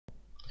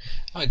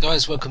Hi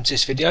guys, welcome to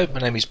this video.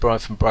 My name is Brian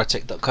from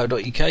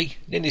Britec.co.uk.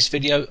 In this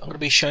video I'm going to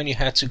be showing you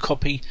how to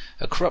copy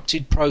a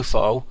corrupted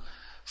profile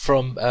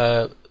from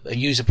a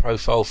user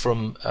profile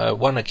from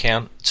one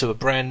account to a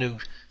brand new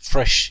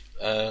fresh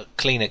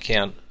clean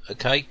account.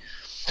 Okay,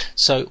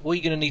 so what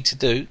you're going to need to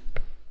do,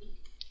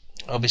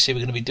 obviously we're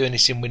going to be doing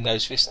this in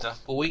Windows Vista,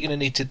 but what you're going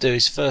to need to do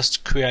is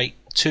first create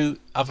two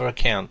other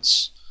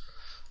accounts.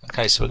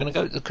 Okay, so we're going to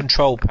go to the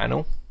control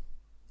panel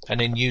and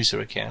then user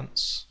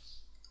accounts,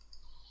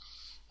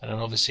 and then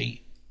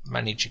obviously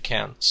manage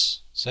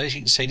accounts. So as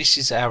you can see, this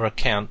is our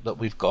account that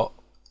we've got,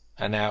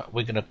 and now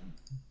we're going to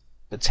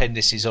pretend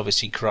this is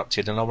obviously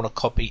corrupted, and I want to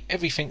copy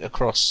everything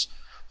across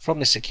from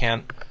this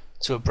account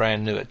to a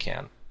brand new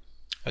account.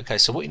 Okay,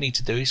 so what you need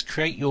to do is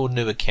create your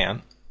new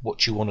account,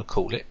 what you want to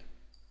call it,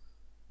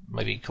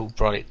 maybe call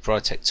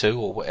Britec 2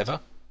 or whatever.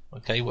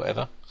 Okay,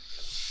 whatever.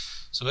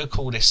 So we'll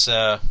call this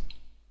I'm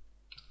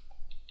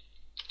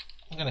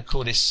going to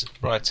call this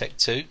Britec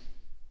 2,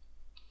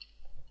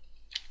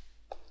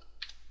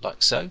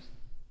 like so.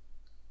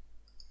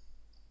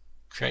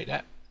 Create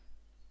that,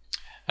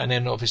 and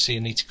then obviously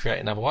you need to create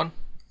another one,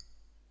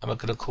 and we're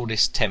going to call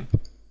this temp.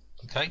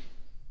 Okay,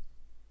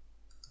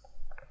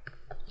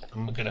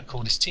 and we're going to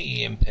call this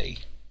temp.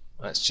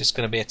 That's just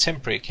going to be a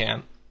temporary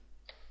account.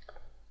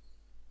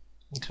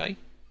 Okay,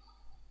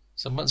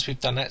 so once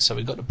we've done that, so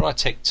we've got the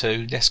Britec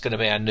 2, that's going to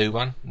be our new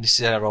one, and this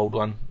is our old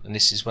one, and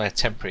this is our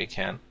temporary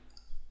account.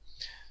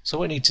 So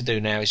what we need to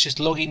do now is just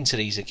log into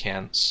these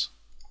accounts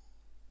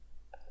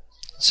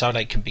so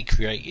they can be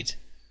created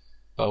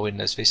by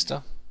Windows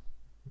Vista.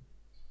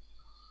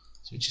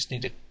 So we just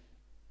need to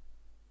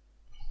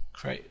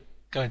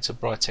go into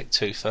Britec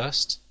 2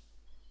 first.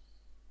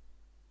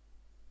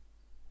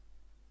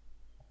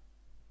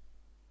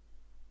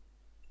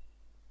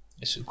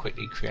 This will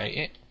quickly create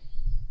it,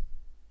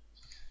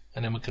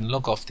 and then we can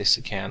log off this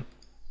account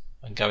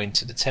and go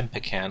into the temp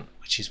account,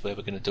 which is where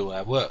we're going to do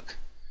our work.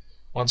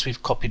 Once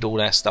we've copied all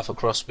our stuff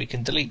across, we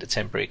can delete the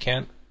temporary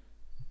account,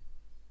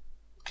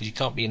 because you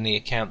can't be in the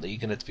account that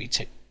you're going to be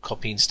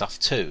copying stuff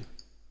to,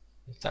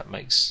 if that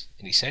makes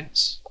any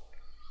sense.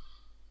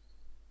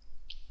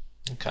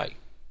 Okay,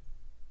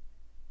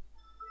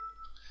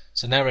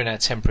 so now we're in our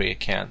temporary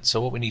account. So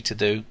what we need to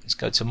do is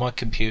go to my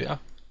computer,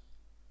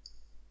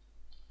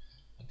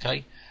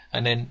 okay,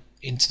 and then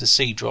into the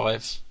C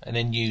drive, and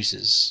then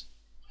users.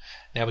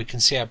 Now we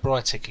can see our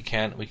Britec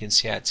account, we can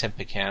see our temp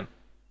account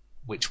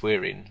which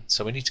we're in.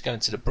 So we need to go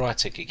into the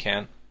Britec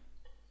account,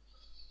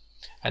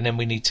 and then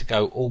we need to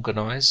go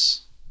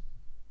organize,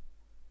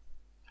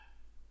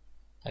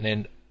 and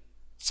then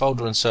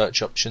folder and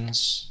search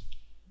options,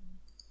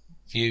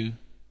 view,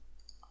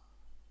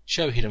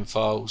 show hidden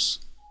files,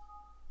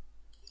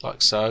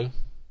 like so,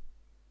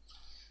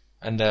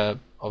 and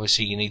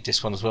obviously you need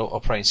this one as well,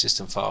 operating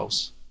system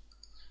files,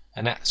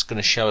 and that's going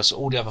to show us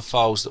all the other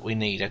files that we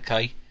need.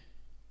 Okay,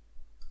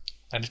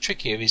 and the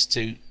trick here is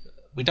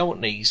we don't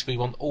want these, we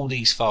want all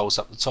these files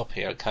up the top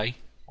here. Okay,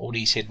 all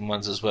these hidden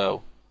ones as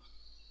well.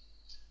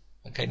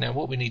 Okay, now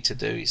what we need to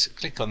do is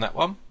click on that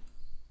one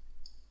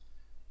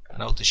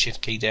and hold the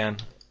shift key down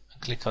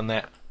and click on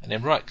that, and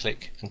then right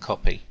click and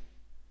copy,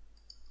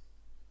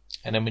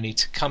 and then we need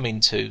to come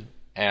into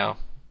our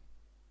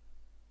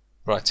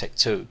Britec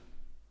 2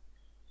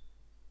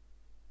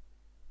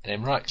 and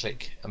then right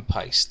click and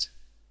paste,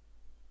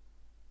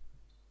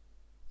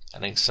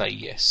 and then say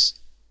yes.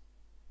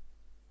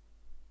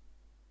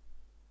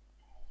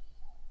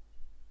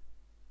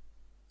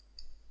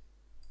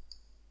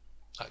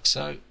 Like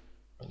so.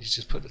 And you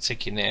just put the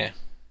tick in there,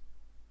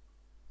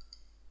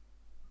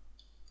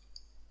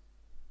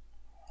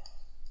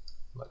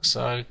 like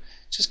so.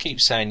 Just keep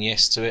saying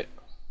yes to it,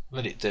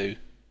 let it do.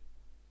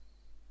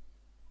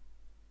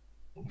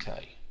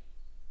 Okay,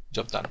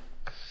 job done.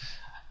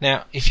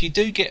 Now if you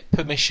do get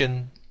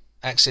permission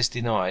access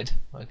denied,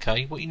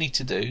 okay, what you need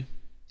to do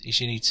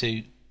is you need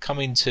to come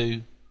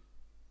into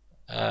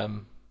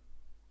you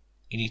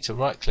need to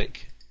right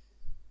click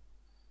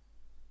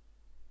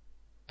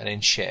and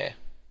then share.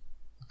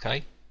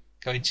 Okay,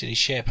 go into the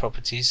share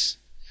properties,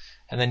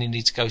 and then you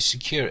need to go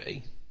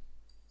security.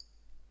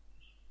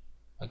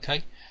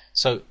 Okay,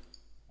 so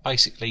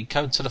basically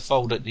go to the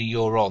folder that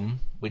you're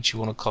on, which you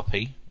want to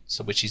copy,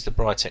 so which is the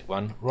Britec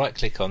one, right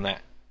click on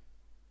that,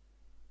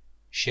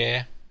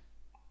 share,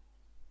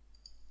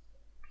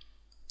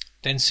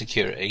 then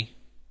security.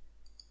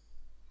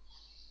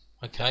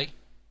 Okay,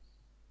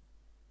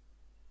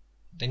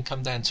 then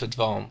come down to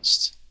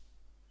advanced.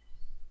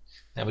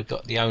 Now we've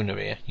got the owner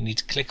here, you need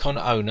to click on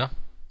owner.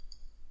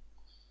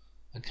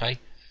 Okay,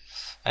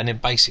 and then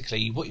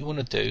basically what you want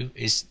to do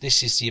is,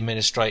 this is the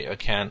administrator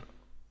account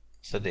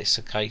for this.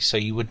 Okay, so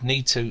you would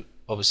need to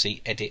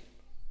obviously edit,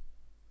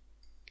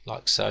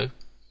 like so,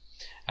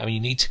 and you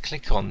need to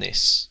click on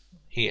this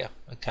here.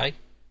 Okay,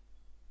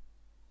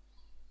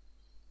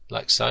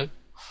 like so,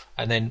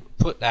 and then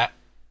put that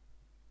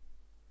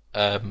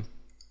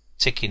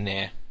tick in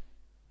there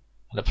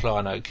and apply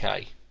an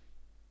OK,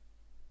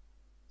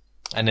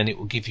 and then it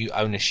will give you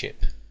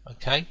ownership.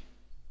 Okay,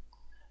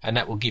 and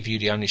that will give you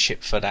the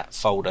ownership for that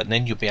folder, and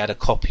then you'll be able to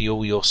copy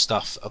all your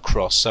stuff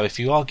across. So if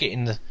you are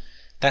getting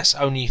that's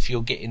only if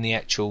you're getting the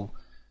actual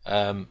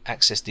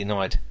access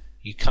denied.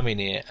 You come in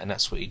here and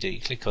that's what you do.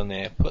 You click on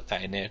there, put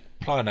that in there,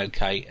 apply an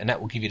OK, and that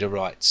will give you the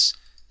rights.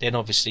 Then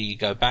obviously you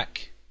go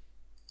back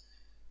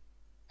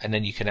and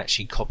then you can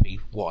actually copy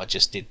what I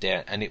just did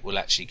there, and it will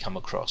actually come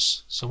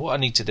across. So what I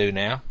need to do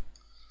now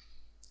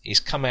is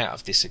come out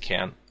of this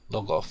account,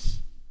 log off,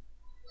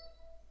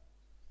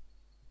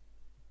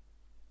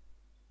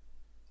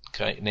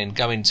 okay, and then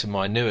go into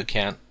my new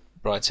account,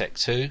 Britec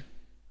 2.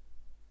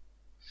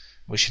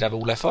 We should have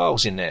all our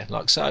files in there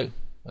like so,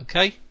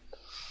 okay,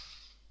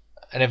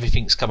 and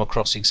everything's come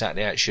across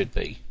exactly how it should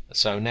be.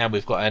 So now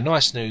we've got our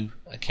nice new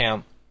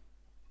account.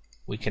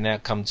 We can now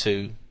come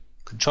to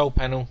control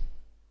panel,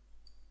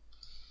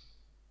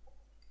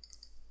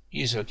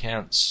 user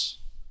accounts,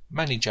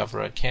 manage other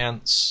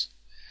accounts,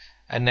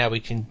 and now we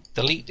can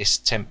delete this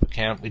temp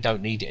account. We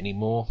don't need it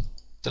anymore.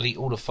 Delete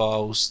all the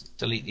files,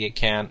 delete the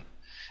account,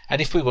 and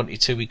if we wanted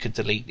to we could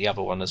delete the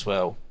other one as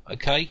well.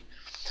 Okay,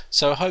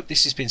 so I hope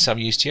this has been some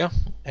use to you,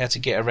 how to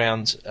get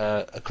around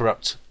a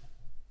corrupt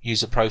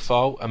user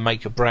profile and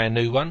make a brand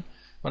new one.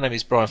 My name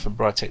is Brian from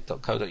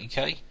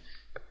Britec.co.uk.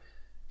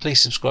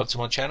 Please subscribe to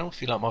my channel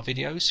if you like my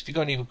videos. If you've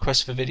got any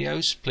requests for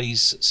videos,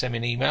 please send me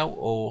an email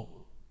or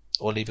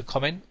leave a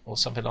comment or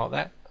something like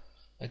that.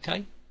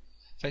 Okay,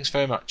 thanks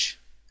very much.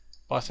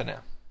 Bye for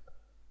now.